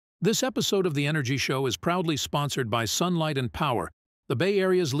This episode of The Energy Show is proudly sponsored by Sunlight and Power, the Bay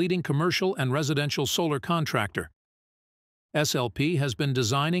Area's leading commercial and residential solar contractor. SLP has been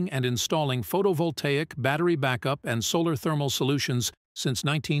designing and installing photovoltaic, battery backup, and solar thermal solutions since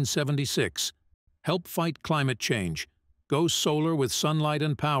 1976. Help fight climate change. Go solar with Sunlight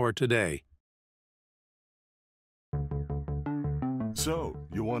and Power today. So,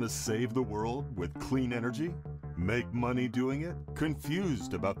 you want to save the world with clean energy? Make money doing it?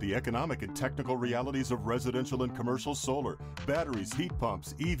 Confused about the economic and technical realities of residential and commercial solar, batteries, heat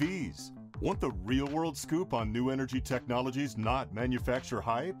pumps, EVs? Want the real-world scoop on new energy technologies, not manufacturer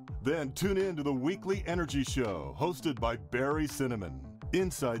hype? Then tune in to the weekly Energy Show, hosted by Barry Cinnamon.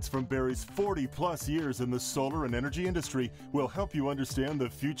 Insights from Barry's 40-plus years in the solar and energy industry will help you understand the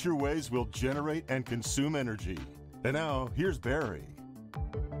future ways we'll generate and consume energy. And now, here's Barry.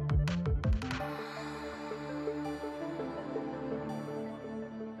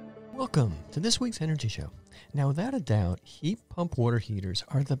 Welcome to this week's Energy Show. Now, without a doubt, heat pump water heaters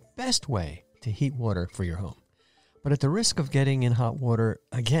are the best way to heat water for your home. But at the risk of getting in hot water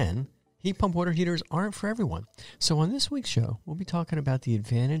again, heat pump water heaters aren't for everyone. So on this week's show, we'll be talking about the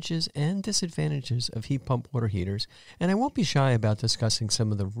advantages and disadvantages of heat pump water heaters, and I won't be shy about discussing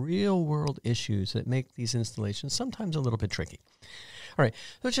some of the real-world issues that make these installations sometimes a little bit tricky. All right,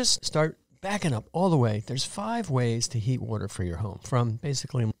 let's just start backing up all the way. There's 5 ways to heat water for your home, from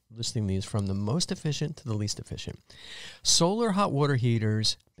basically listing these from the most efficient to the least efficient. Solar hot water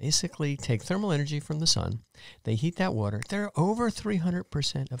heaters basically take thermal energy from the sun. They heat that water. They're over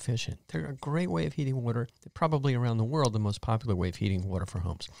 300% efficient. They're a great way of heating water. They're probably around the world the most popular way of heating water for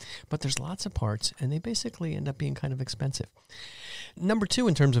homes. But there's lots of parts, and they basically end up being kind of expensive. Number 2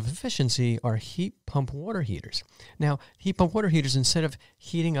 in terms of efficiency are heat pump water heaters. Now, heat pump water heaters, instead of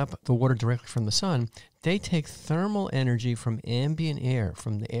heating up the water directly from the sun, they take thermal energy from ambient air,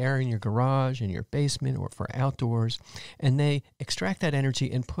 from the air in your garage, in your basement, or for outdoors, and they extract that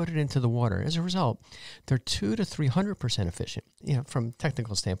energy and put it into the water. As a result, they're 200 to 300% efficient. You know, from a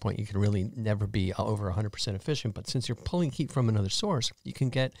technical standpoint, you can really never be over 100% efficient, but since you're pulling heat from another source, you can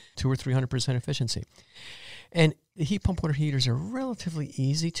get 200 or 300% efficiency. And the heat pump water heaters are relatively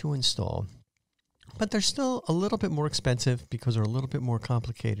easy to install, but they're still a little bit more expensive because they're a little bit more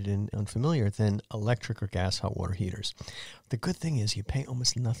complicated and unfamiliar than electric or gas hot water heaters. The good thing is you pay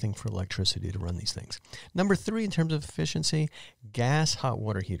almost nothing for electricity to run these things. Number 3 in terms of efficiency, gas hot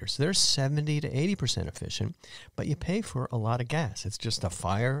water heaters. They're 70 to 80% efficient, but you pay for a lot of gas. It's just a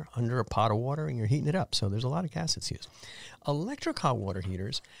fire under a pot of water and you're heating it up, so there's a lot of gas that's used. Electric hot water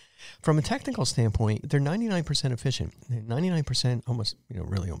heaters, from a technical standpoint, they're 99% efficient. 99%,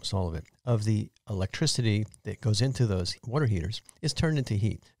 almost all of it, of the electricity that goes into those water heaters is turned into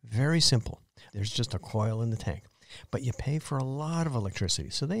heat. Very simple. There's just a coil in the tank. But you pay for a lot of electricity,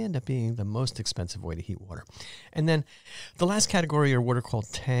 so they end up being the most expensive way to heat water. And then the last category are what are called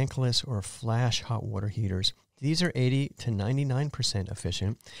tankless or flash hot water heaters. These are 80 to 99%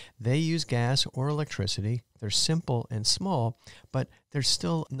 efficient. They use gas or electricity. They're simple and small, but they're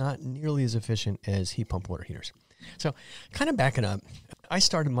still not nearly as efficient as heat pump water heaters. So kind of backing up, I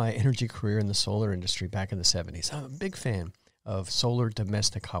started my energy career in the solar industry back in the 70s. I'm a big fan of solar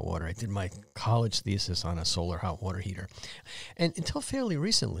domestic hot water. I did my college thesis on a solar hot water heater. And until fairly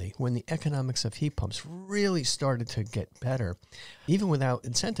recently, when the economics of heat pumps really started to get better, even without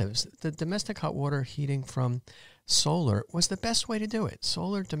incentives, the domestic hot water heating from solar was the best way to do it.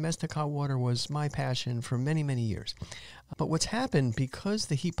 Solar domestic hot water was my passion for many, many years. But what's happened, because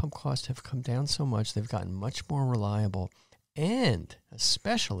the heat pump costs have come down so much, they've gotten much more reliable, and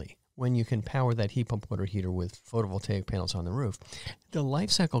especially when you can power that heat pump water heater with photovoltaic panels on the roof, the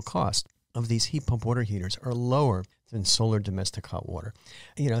life cycle cost of these heat pump water heaters are lower than solar domestic hot water.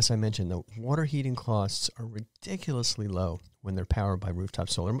 As I mentioned, the water heating costs are ridiculously low when they're powered by rooftop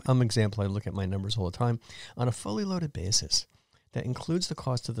solar. I'm an example. I look at my numbers all the time. On a fully loaded basis, that includes the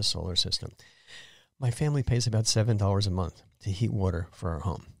cost of the solar system. My family pays about $7 a month to heat water for our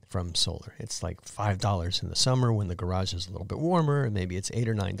home from solar. It's like $5 in the summer when the garage is a little bit warmer, and maybe it's $8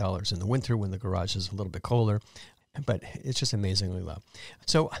 or $9 in the winter when the garage is a little bit colder, but it's just amazingly low.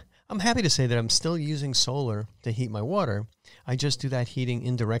 So I'm happy to say that I'm still using solar to heat my water. I just do that heating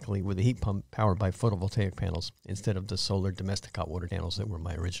indirectly with a heat pump powered by photovoltaic panels instead of the solar domestic hot water panels that were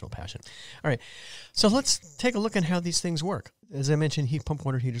my original passion. All right, so let's take a look at how these things work. As I mentioned, heat pump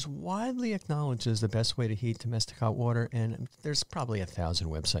water heaters widely acknowledged as the best way to heat domestic hot water, and there's probably 1,000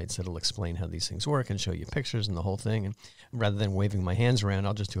 websites that'll explain how these things work and show you pictures and the whole thing. And rather than waving my hands around,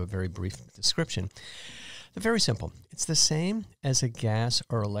 I'll just do a very brief description. They're very simple. It's the same as a gas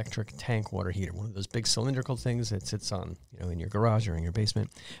or electric tank water heater, one of those big cylindrical things that sits on, in your garage or in your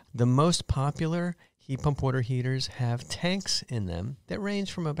basement. The most popular heat pump water heaters have tanks in them that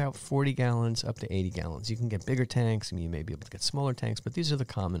range from about 40 gallons up to 80 gallons. You can get bigger tanks, and you may be able to get smaller tanks, but these are the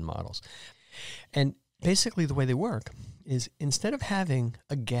common models. And basically the way they work is instead of having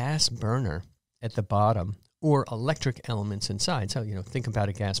a gas burner at the bottom or electric elements inside. So, think about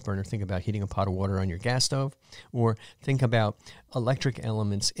a gas burner, think about heating a pot of water on your gas stove, or think about electric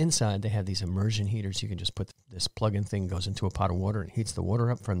elements inside. They have these immersion heaters. You can just put this plug-in thing, goes into a pot of water and heats the water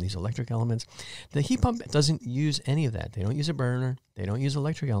up from these electric elements. The heat pump doesn't use any of that. They don't use a burner. They don't use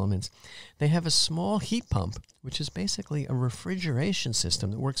electric elements. They have a small heat pump, which is basically a refrigeration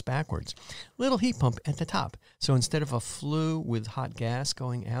system that works backwards. Little heat pump at the top. So instead of a flue with hot gas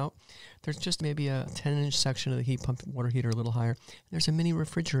going out, there's just maybe a 10-inch section of the heat pump water heater a little higher. There's a mini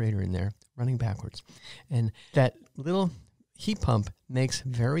refrigerator in there running backwards. And that little heat pump makes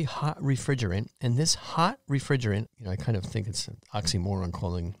very hot refrigerant. And this hot refrigerant, I kind of think it's an oxymoron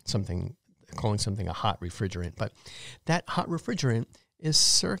calling something a hot refrigerant. But that hot refrigerant is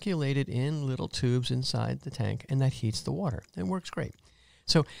circulated in little tubes inside the tank, and that heats the water. It works great.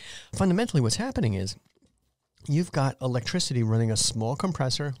 So fundamentally what's happening is you've got electricity running a small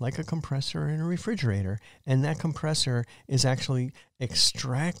compressor, like a compressor in a refrigerator, and that compressor is actually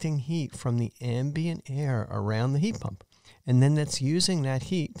extracting heat from the ambient air around the heat pump. And then that's using that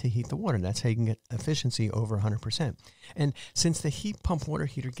heat to heat the water. That's how you can get efficiency over 100%. And since the heat pump water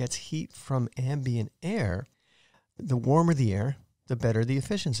heater gets heat from ambient air, the warmer the air, the better the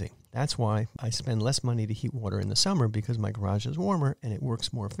efficiency. That's why I spend less money to heat water in the summer, because my garage is warmer and it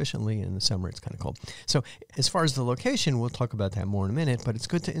works more efficiently. In the summer, it's kind of cold. So as far as the location, we'll talk about that more in a minute, but it's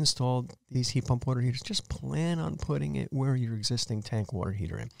good to install these heat pump water heaters. Just plan on putting it where your existing tank water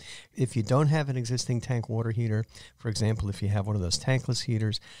heater is. If you don't have an existing tank water heater, for example, if you have one of those tankless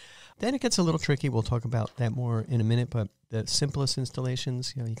heaters, then it gets a little tricky. We'll talk about that more in a minute, but the simplest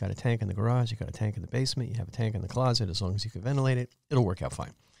installations, you got a tank in the garage, you got a tank in the basement, you have a tank in the closet. As long as you can ventilate it, it'll work out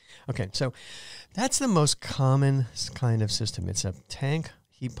fine. Okay, so that's the most common kind of system. It's a tank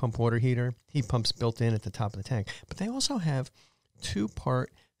heat pump water heater, heat pumps built in at the top of the tank. But they also have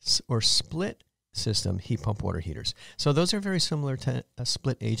two-part or split system heat pump water heaters. So those are very similar to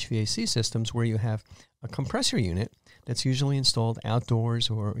split HVAC systems, where you have a compressor unit that's usually installed outdoors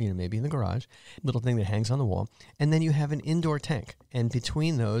or maybe in the garage, little thing that hangs on the wall, and then you have an indoor tank, and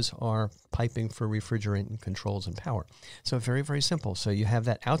between those are piping for refrigerant and controls and power. So very, very simple. So you have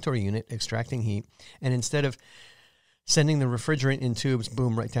that outdoor unit extracting heat, and instead of sending the refrigerant in tubes,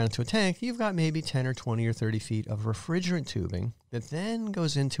 boom, right down into a tank, you've got maybe 10 or 20 or 30 feet of refrigerant tubing that then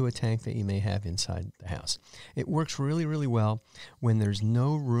goes into a tank that you may have inside the house. It works really, really well when there's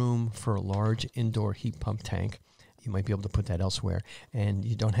no room for a large indoor heat pump tank. You might be able to put that elsewhere, and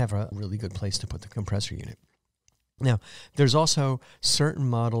you don't have a really good place to put the compressor unit. Now, there's also certain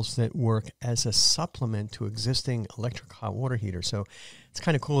models that work as a supplement to existing electric hot water heaters. So it's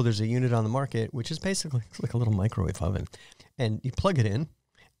kind of cool. There's a unit on the market, which is basically like a little microwave oven. And you plug it in,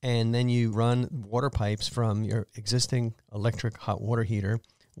 and then you run water pipes from your existing electric hot water heater,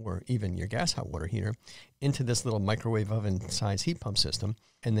 or even your gas hot water heater, into this little microwave oven size heat pump system.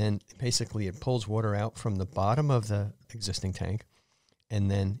 And then basically it pulls water out from the bottom of the existing tank, and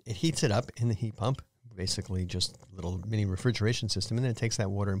then it heats it up in the heat pump, basically just a little mini refrigeration system, and then it takes that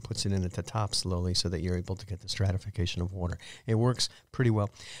water and puts it in at the top slowly so that you're able to get the stratification of water. It works pretty well.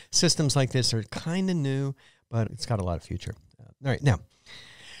 Systems like this are kind of new, but it's got a lot of future. All right, now,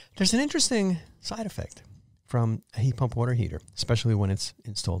 there's an interesting side effect from a heat pump water heater, especially when it's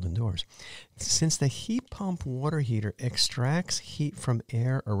installed indoors. Since the heat pump water heater extracts heat from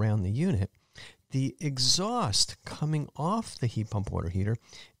air around the unit, the exhaust coming off the heat pump water heater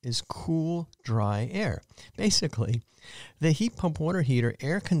is cool, dry air. Basically, the heat pump water heater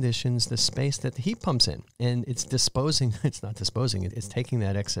air conditions the space that the heat pump's in, and it's taking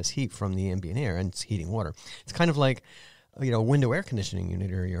that excess heat from the ambient air and it's heating water. It's kind of like a window air conditioning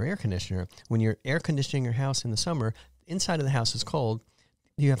unit or your air conditioner. When you're air conditioning your house in the summer, inside of the house is cold.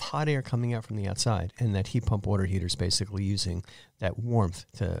 You have hot air coming out from the outside, and that heat pump water heater is basically using that warmth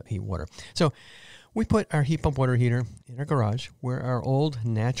to heat water. So we put our heat pump water heater in our garage where our old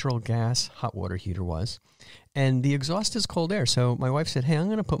natural gas hot water heater was, and the exhaust is cold air. So my wife said, hey, I'm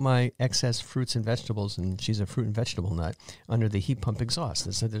going to put my excess fruits and vegetables, and she's a fruit and vegetable nut, under the heat pump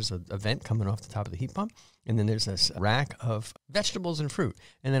exhaust. So there's a vent coming off the top of the heat pump, and then there's this rack of vegetables and fruit.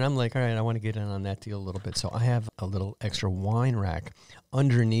 And then I'm like, all right, I want to get in on that deal a little bit. So I have a little extra wine rack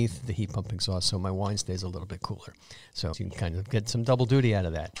underneath the heat pump exhaust, so my wine stays a little bit cooler. So you can kind of get some double duty out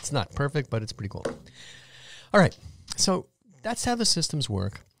of that. It's not perfect, but it's pretty cool. All right, so that's how the systems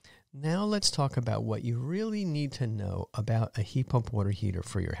work. Now let's talk about what you really need to know about a heat pump water heater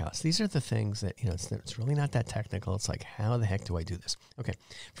for your house. These are the things that, it's really not that technical. It's like, how the heck do I do this? Okay,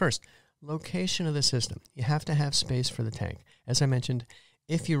 first, location of the system. You have to have space for the tank. As I mentioned,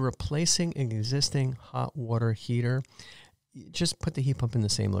 if you're replacing an existing hot water heater, just put the heat pump in the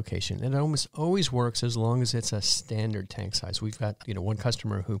same location. It almost always works as long as it's a standard tank size. We've got, one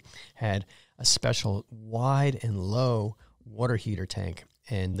customer who had a special wide and low water heater tank,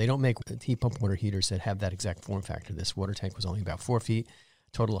 and they don't make heat pump water heaters that have that exact form factor. This water tank was only about 4 feet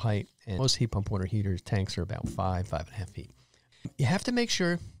total height, and most heat pump water heater tanks are about 5.5 feet. You have to make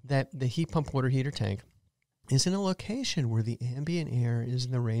sure that the heat pump water heater tank is in a location where the ambient air is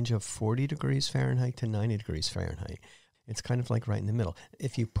in the range of 40 degrees Fahrenheit to 90 degrees Fahrenheit. It's kind of like right in the middle.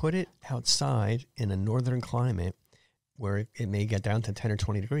 If you put it outside in a northern climate where it may get down to 10 or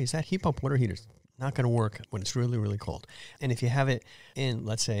 20 degrees, that heat pump water heater is not going to work when it's really, really cold. And if you have it in,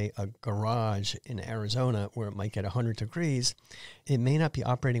 let's say, a garage in Arizona where it might get 100 degrees, it may not be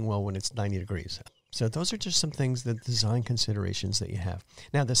operating well when it's 90 degrees. So those are just some things, the design considerations that you have.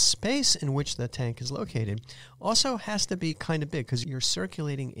 Now, the space in which the tank is located also has to be kind of big because you're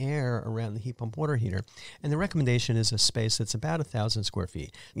circulating air around the heat pump water heater. And the recommendation is a space that's about 1,000 square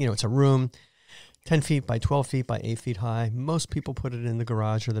feet. It's a room 10 feet by 12 feet by 8 feet high. Most people put it in the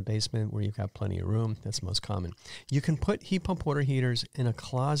garage or the basement where you've got plenty of room. That's most common. You can put heat pump water heaters in a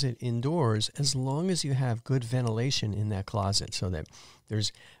closet indoors as long as you have good ventilation in that closet so that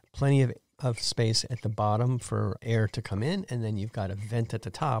there's plenty of space at the bottom for air to come in, and then you've got a vent at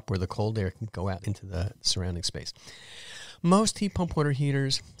the top where the cold air can go out into the surrounding space. Most heat pump water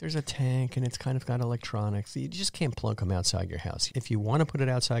heaters, there's a tank and it's kind of got electronics. You just can't plunk them outside your house. If you want to put it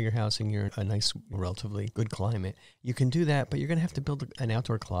outside your house and you're in a nice, relatively good climate, you can do that, but you're going to have to build an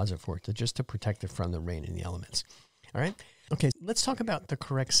outdoor closet for it just to protect it from the rain and the elements. All right? Okay, let's talk about the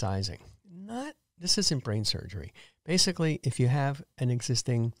correct sizing. This isn't brain surgery. Basically, if you have an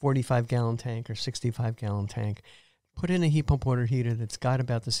existing 45-gallon tank or 65-gallon tank, put in a heat pump water heater that's got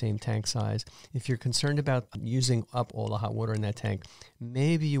about the same tank size. If you're concerned about using up all the hot water in that tank,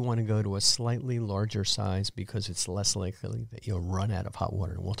 maybe you want to go to a slightly larger size because it's less likely that you'll run out of hot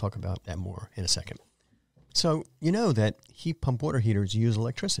water. And we'll talk about that more in a second. So you know that heat pump water heaters use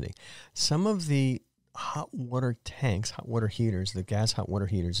electricity. Some of the hot water tanks, hot water heaters, the gas hot water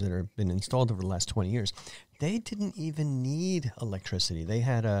heaters that have been installed over the last 20 years, they didn't even need electricity. They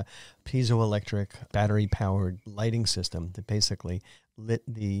had a piezoelectric battery-powered lighting system that basically lit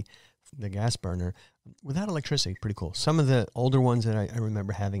the gas burner without electricity. Pretty cool. Some of the older ones that I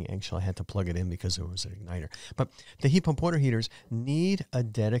remember having, actually I had to plug it in because there was an igniter. But the heat pump water heaters need a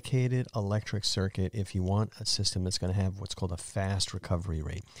dedicated electric circuit if you want a system that's going to have what's called a fast recovery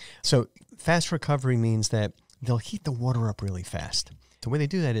rate. So fast recovery means that they'll heat the water up really fast. The way they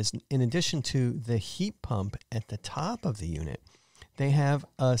do that is, in addition to the heat pump at the top of the unit, they have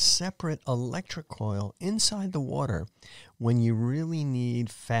a separate electric coil inside the water when you really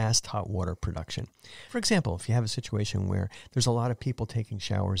need fast hot water production. For example, if you have a situation where there's a lot of people taking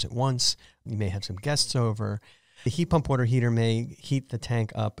showers at once, you may have some guests over, the heat pump water heater may heat the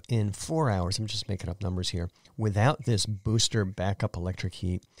tank up in 4 hours. I'm just making up numbers here, without this booster backup electric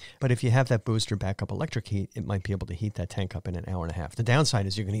heat. But if you have that booster backup electric heat, it might be able to heat that tank up in an hour and a half. The downside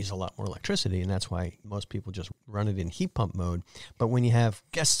is you're going to use a lot more electricity, and that's why most people just run it in heat pump mode. But when you have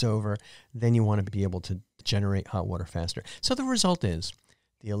guests over, then you want to be able to generate hot water faster. So the result is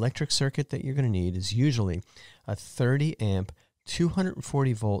the electric circuit that you're going to need is usually a 30 amp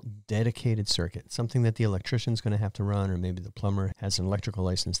 240 volt dedicated circuit, something that the electrician's going to have to run, or maybe the plumber has an electrical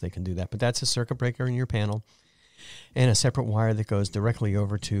license, they can do that. But that's a circuit breaker in your panel and a separate wire that goes directly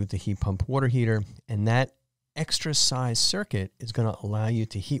over to the heat pump water heater. And that extra size circuit is going to allow you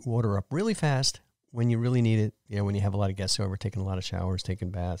to heat water up really fast when you really need it. When you have a lot of guests over, taking a lot of showers, taking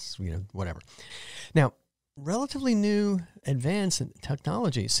baths, whatever. Now, relatively new advance in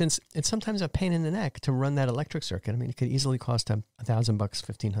technology, since it's sometimes a pain in the neck to run that electric circuit. I mean, it could easily cost $1,000,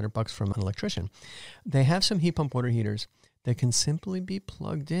 $1,500 from an electrician. They have some heat pump water heaters that can simply be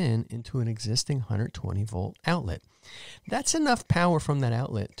plugged into an existing 120 volt outlet. That's enough power from that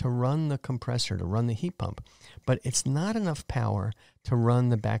outlet to run the compressor, to run the heat pump, but it's not enough power to run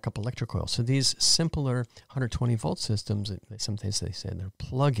the backup electric coil. So these simpler 120 volt systems, sometimes they say they're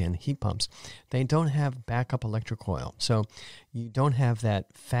plug-in heat pumps, they don't have backup electric coil. So you don't have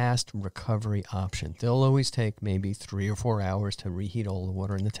that fast recovery option. They'll always take maybe 3 or 4 hours to reheat all the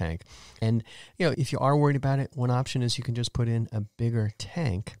water in the tank. And if you are worried about it, one option is you can just put in a bigger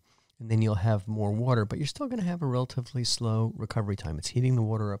tank, and then you'll have more water, but you're still going to have a relatively slow recovery time. It's heating the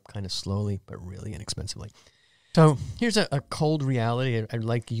water up kind of slowly, but really inexpensively. So here's a cold reality. I'd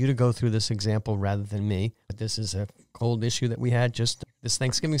like you to go through this example rather than me. But this is a cold issue that we had just this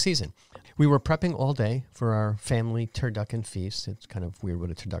Thanksgiving season. We were prepping all day for our family turducken feast. It's kind of weird what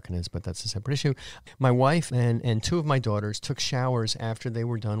a turducken is, but that's a separate issue. My wife and two of my daughters took showers after they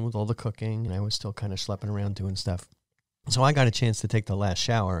were done with all the cooking, and I was still kind of schlepping around doing stuff. So I got a chance to take the last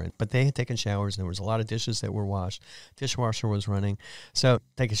shower, but they had taken showers, and there was a lot of dishes that were washed. Dishwasher was running. So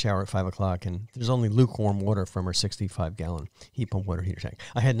take a shower at 5 o'clock, and there's only lukewarm water from our 65-gallon heat pump water heater tank.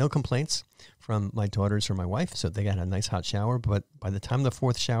 I had no complaints from my daughters or my wife, so they got a nice hot shower. But by the time the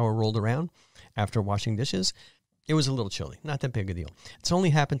fourth shower rolled around, after washing dishes, it was a little chilly. Not that big a deal. It's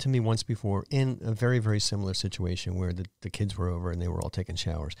only happened to me once before in a very, very similar situation where the kids were over and they were all taking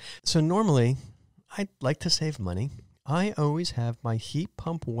showers. So normally, I'd like to save money. I always have my heat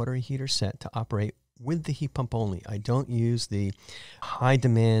pump water heater set to operate with the heat pump only. I don't use the high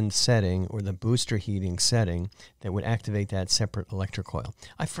demand setting or the booster heating setting that would activate that separate electric coil.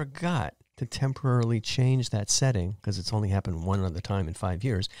 I forgot to temporarily change that setting because it's only happened one other time in 5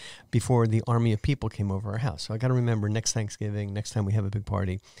 years before the army of people came over our house. So I got to remember next Thanksgiving, next time we have a big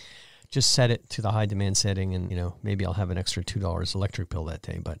party, just set it to the high demand setting, and maybe I'll have an extra $2 electric bill that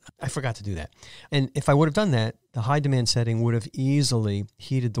day, but I forgot to do that. And if I would have done that, the high demand setting would have easily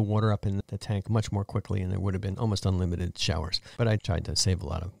heated the water up in the tank much more quickly, and there would have been almost unlimited showers. But I tried to save a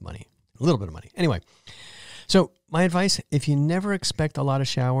lot of money, a little bit of money. Anyway, so my advice, if you never expect a lot of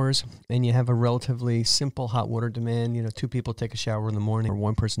showers and you have a relatively simple hot water demand, two people take a shower in the morning, or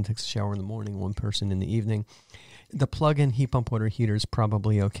one person takes a shower in the morning, one person in the evening, the plug-in heat pump water heater is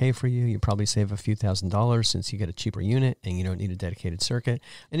probably okay for you. You probably save a few $1,000s since you get a cheaper unit and you don't need a dedicated circuit.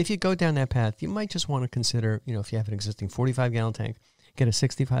 And if you go down that path, you might just want to consider, if you have an existing 45-gallon tank, get a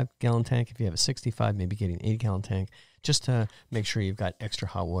 65-gallon tank. If you have a 65, maybe get an 80-gallon tank, just to make sure you've got extra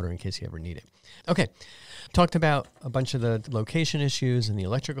hot water in case you ever need it. Okay, talked about a bunch of the location issues and the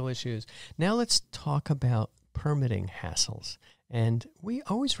electrical issues. Now let's talk about permitting hassles. And we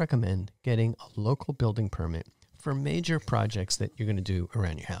always recommend getting a local building permit for major projects that you're going to do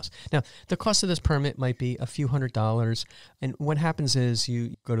around your house. Now, the cost of this permit might be a few $100s. And what happens is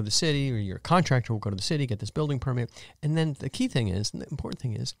you go to the city, or your contractor will go to the city, get this building permit. And then the key thing is, and the important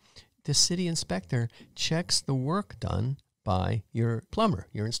thing is, the city inspector checks the work done by your plumber,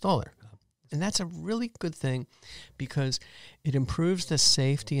 your installer. And that's a really good thing because it improves the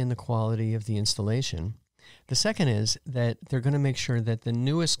safety and the quality of the installation. The second is that they're going to make sure that the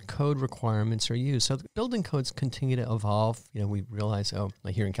newest code requirements are used. So the building codes continue to evolve. We realize,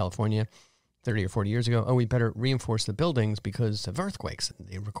 like here in California, 30 or 40 years ago, we better reinforce the buildings because of earthquakes.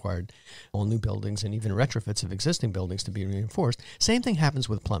 They required all new buildings and even retrofits of existing buildings to be reinforced. Same thing happens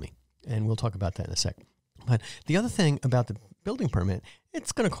with plumbing, and we'll talk about that in a second. But the other thing about the building permit,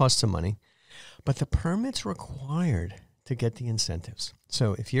 it's going to cost some money, but the permit's required to get the incentives.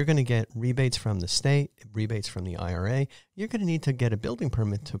 So if you're going to get rebates from the state, rebates from the IRA, you're going to need to get a building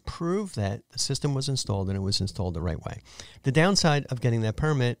permit to prove that the system was installed and it was installed the right way. The downside of getting that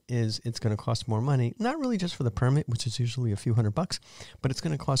permit is it's going to cost more money, not really just for the permit, which is usually a few $100, but it's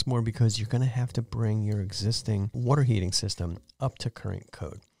going to cost more because you're going to have to bring your existing water heating system up to current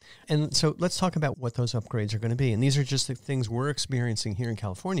code. And so let's talk about what those upgrades are going to be. And these are just the things we're experiencing here in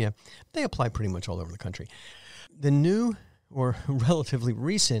California. They apply pretty much all over the country. The new or relatively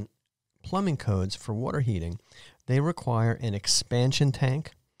recent plumbing codes for water heating, they require an expansion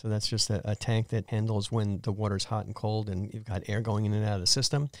tank. So that's just a tank that handles when the water's hot and cold and you've got air going in and out of the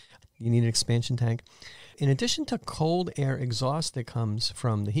system. You need an expansion tank. In addition to cold air exhaust that comes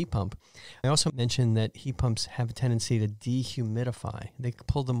from the heat pump, I also mentioned that heat pumps have a tendency to dehumidify. They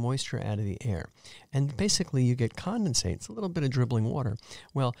pull the moisture out of the air. And basically you get condensate. It's a little bit of dribbling water.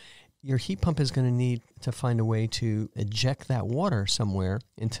 Well, your heat pump is going to need to find a way to eject that water somewhere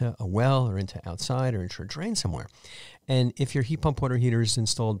into a well or into outside or into a drain somewhere. And if your heat pump water heater is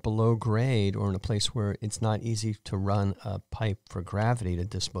installed below grade or in a place where it's not easy to run a pipe for gravity to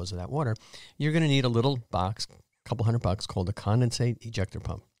dispose of that water, you're going to need a little box, a couple $100 called a condensate ejector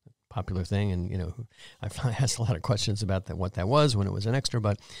pump. Popular thing, and I've asked a lot of questions about that, what that was when it was an extra,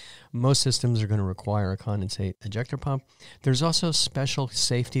 but most systems are going to require a condensate ejector pump. There's also special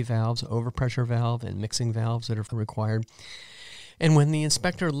safety valves, overpressure valve and mixing valves that are required. And when the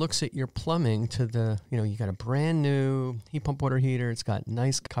inspector looks at your plumbing to you got a brand new heat pump water heater, it's got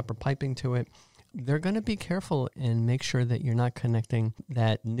nice copper piping to it, they're going to be careful and make sure that you're not connecting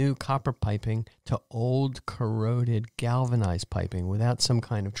that new copper piping to old corroded galvanized piping without some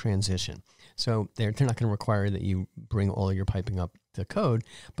kind of transition. So they're not going to require that you bring all of your piping up to code,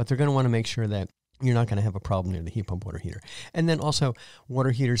 but they're going to want to make sure that you're not going to have a problem near the heat pump water heater. And then also,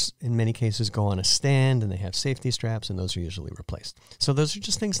 water heaters in many cases go on a stand and they have safety straps, and those are usually replaced. So those are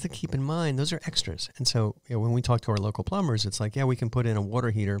just things to keep in mind. Those are extras. And so when we talk to our local plumbers, it's like, yeah, we can put in a water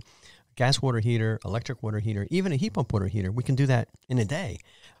heater, gas water heater, electric water heater, even a heat pump water heater. We can do that in a day.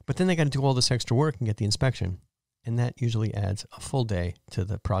 But then they got to do all this extra work and get the inspection. And that usually adds a full day to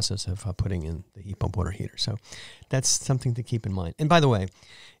the process of putting in the heat pump water heater. So that's something to keep in mind. And by the way,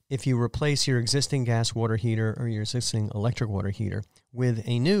 if you replace your existing gas water heater or your existing electric water heater with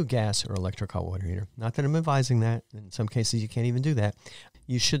a new gas or electric hot water heater, not that I'm advising that, in some cases you can't even do that,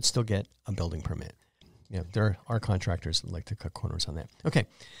 you should still get a building permit. There are contractors that like to cut corners on that. Okay.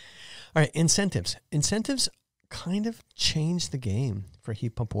 All right, incentives. Incentives kind of change the game for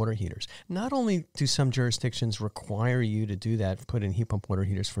heat pump water heaters. Not only do some jurisdictions require you to do that, put in heat pump water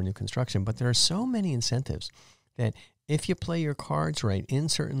heaters for new construction, but there are so many incentives that if you play your cards right in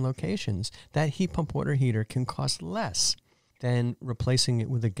certain locations, that heat pump water heater can cost less than replacing it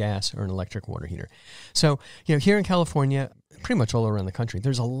with a gas or an electric water heater. So, here in California, pretty much all around the country,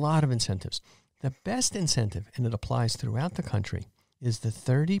 there's a lot of incentives. The best incentive, and it applies throughout the country, is the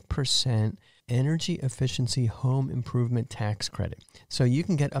 30% energy efficiency home improvement tax credit. So you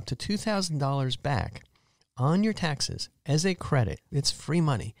can get up to $2,000 back on your taxes as a credit. It's free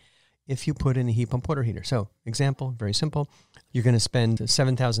money if you put in a heat pump water heater. So, example, very simple. You're going to spend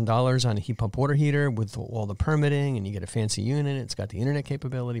 $7,000 on a heat pump water heater with all the permitting, and you get a fancy unit. It's got the internet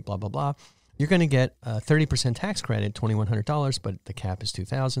capability, blah, blah, blah. You're going to get a 30% tax credit, $2,100, but the cap is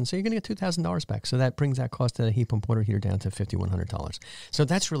 $2,000. So you're going to get $2,000 back. So that brings that cost of the heat pump water heater down to $5,100. So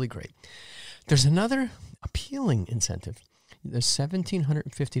that's really great. There's another appealing incentive. The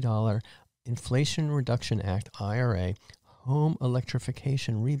 $1,750 Inflation Reduction Act, IRA, home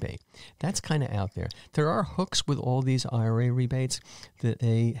electrification rebate. That's kind of out there. There are hooks with all these IRA rebates that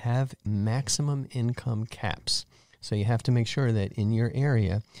they have maximum income caps. So you have to make sure that in your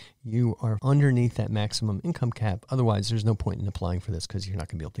area, you are underneath that maximum income cap. Otherwise, there's no point in applying for this because you're not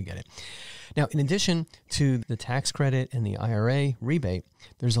going to be able to get it. Now, in addition to the tax credit and the IRA rebate,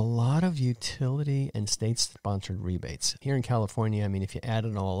 there's a lot of utility and state-sponsored rebates. Here in California, if you add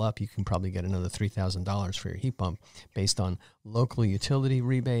it all up, you can probably get another $3,000 for your heat pump based on local utility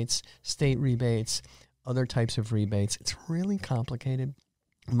rebates, state rebates, other types of rebates. It's really complicated.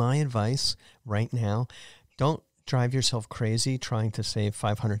 My advice right now, don't drive yourself crazy trying to save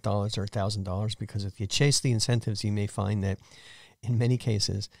 $500 or $1,000, because if you chase the incentives, you may find that in many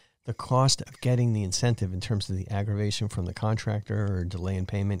cases, the cost of getting the incentive in terms of the aggravation from the contractor or delay in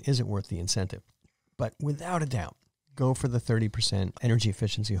payment isn't worth the incentive. But without a doubt, go for the 30% energy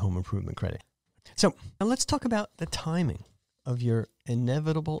efficiency home improvement credit. So now let's talk about the timing of your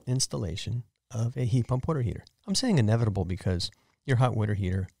inevitable installation of a heat pump water heater. I'm saying inevitable because your hot water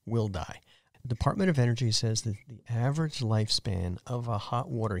heater will die. The Department of Energy says that the average lifespan of a hot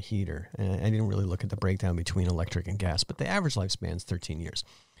water heater, and I didn't really look at the breakdown between electric and gas, but the average lifespan is 13 years.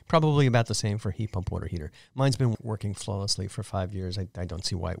 Probably about the same for a heat pump water heater. Mine's been working flawlessly for 5 years. I don't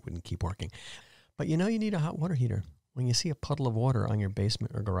see why it wouldn't keep working. But you need a hot water heater when you see a puddle of water on your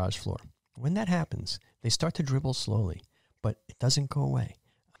basement or garage floor. When that happens, they start to dribble slowly, but it doesn't go away.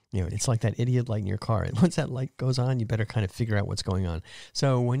 It's like that idiot light in your car. Once that light goes on, you better kind of figure out what's going on.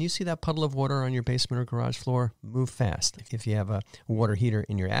 So when you see that puddle of water on your basement or garage floor, move fast. If you have a water heater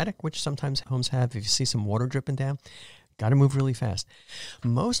in your attic, which sometimes homes have, if you see some water dripping down, got to move really fast.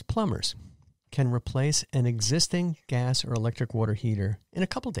 Most plumbers can replace an existing gas or electric water heater in a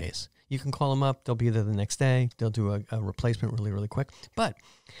couple days. You can call them up. They'll be there the next day. They'll do a replacement really, really quick. But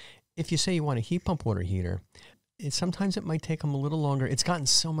if you say you want a heat pump water heater, sometimes it might take them a little longer. It's gotten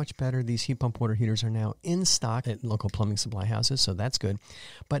so much better. These heat pump water heaters are now in stock at local plumbing supply houses, so that's good.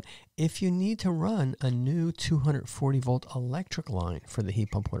 But if you need to run a new 240-volt electric line for the heat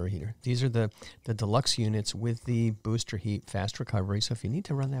pump water heater, these are the deluxe units with the booster heat fast recovery. So if you need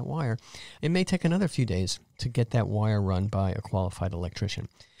to run that wire, it may take another few days to get that wire run by a qualified electrician.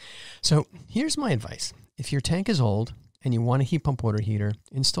 So here's my advice. If your tank is old and you want a heat pump water heater,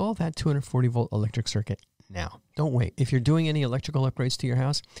 install that 240-volt electric circuit now. Don't wait. If you're doing any electrical upgrades to your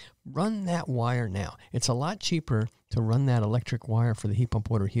house, run that wire now. It's a lot cheaper to run that electric wire for the heat pump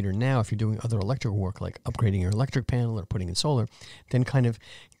water heater now if you're doing other electrical work like upgrading your electric panel or putting in solar, than kind of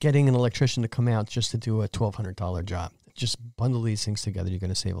getting an electrician to come out just to do a $1,200 job. Just bundle these things together. You're going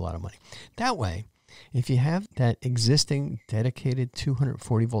to save a lot of money. That way, if you have that existing dedicated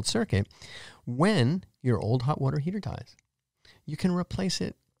 240-volt circuit, when your old hot water heater dies, you can replace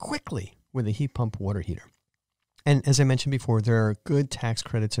it quickly with a heat pump water heater. And as I mentioned before, there are good tax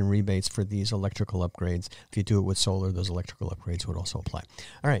credits and rebates for these electrical upgrades. If you do it with solar, those electrical upgrades would also apply.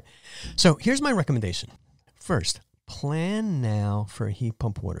 All right. So here's my recommendation. First, plan now for a heat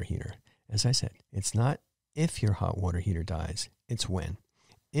pump water heater. As I said, it's not if your hot water heater dies, it's when.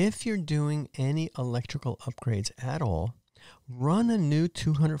 If you're doing any electrical upgrades at all, run a new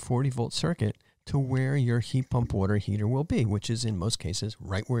 240 volt circuit to where your heat pump water heater will be, which is in most cases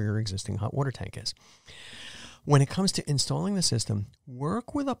right where your existing hot water tank is. When it comes to installing the system,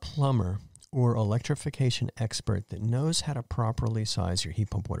 work with a plumber or electrification expert that knows how to properly size your heat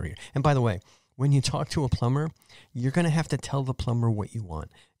pump water heater. And by the way, when you talk to a plumber, you're going to have to tell the plumber what you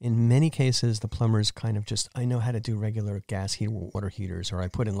want. In many cases, the plumber's kind of just, I know how to do regular gas heat water heaters, or I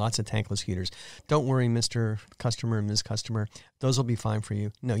put in lots of tankless heaters. Don't worry, Mr. Customer and Ms. Customer, those will be fine for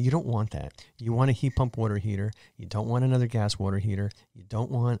you. No, you don't want that. You want a heat pump water heater. You don't want another gas water heater. You don't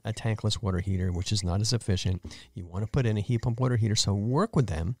want a tankless water heater, which is not as efficient. You want to put in a heat pump water heater. So work with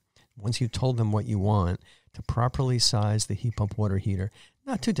them once you've told them what you want to properly size the heat pump water heater.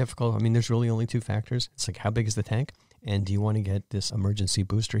 Not too difficult. I mean, there's really only two factors. It's like, how big is the tank? And do you want to get this emergency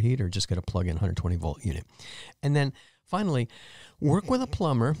booster heat or just get a plug-in 120 volt unit? And then finally, work with a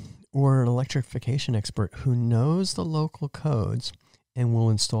plumber or an electrification expert who knows the local codes and will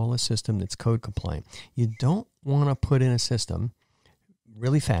install a system that's code compliant. You don't want to put in a system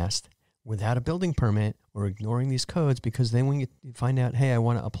really fast without a building permit or ignoring these codes, because then when you find out, hey, I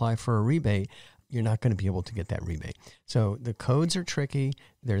want to apply for a rebate, you're not going to be able to get that rebate. So the codes are tricky.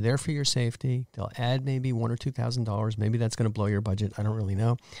 They're there for your safety. They'll add maybe $1,000 or $2,000. Maybe that's going to blow your budget. I don't really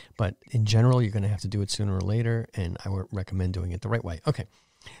know. But in general, you're going to have to do it sooner or later, and I would recommend doing it the right way. Okay,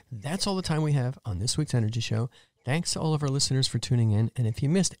 that's all the time we have on this week's Energy Show. Thanks to all of our listeners for tuning in. And if you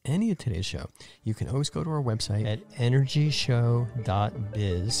missed any of today's show, you can always go to our website at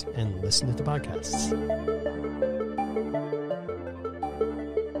energyshow.biz and listen to the podcasts.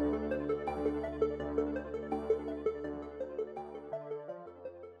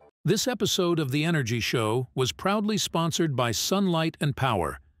 This episode of The Energy Show was proudly sponsored by Sunlight and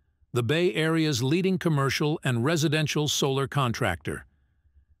Power, the Bay Area's leading commercial and residential solar contractor.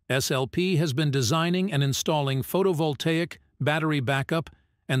 SLP has been designing and installing photovoltaic, battery backup,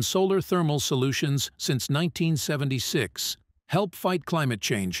 and solar thermal solutions since 1976. Help fight climate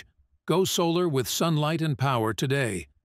change. Go solar with Sunlight and Power today.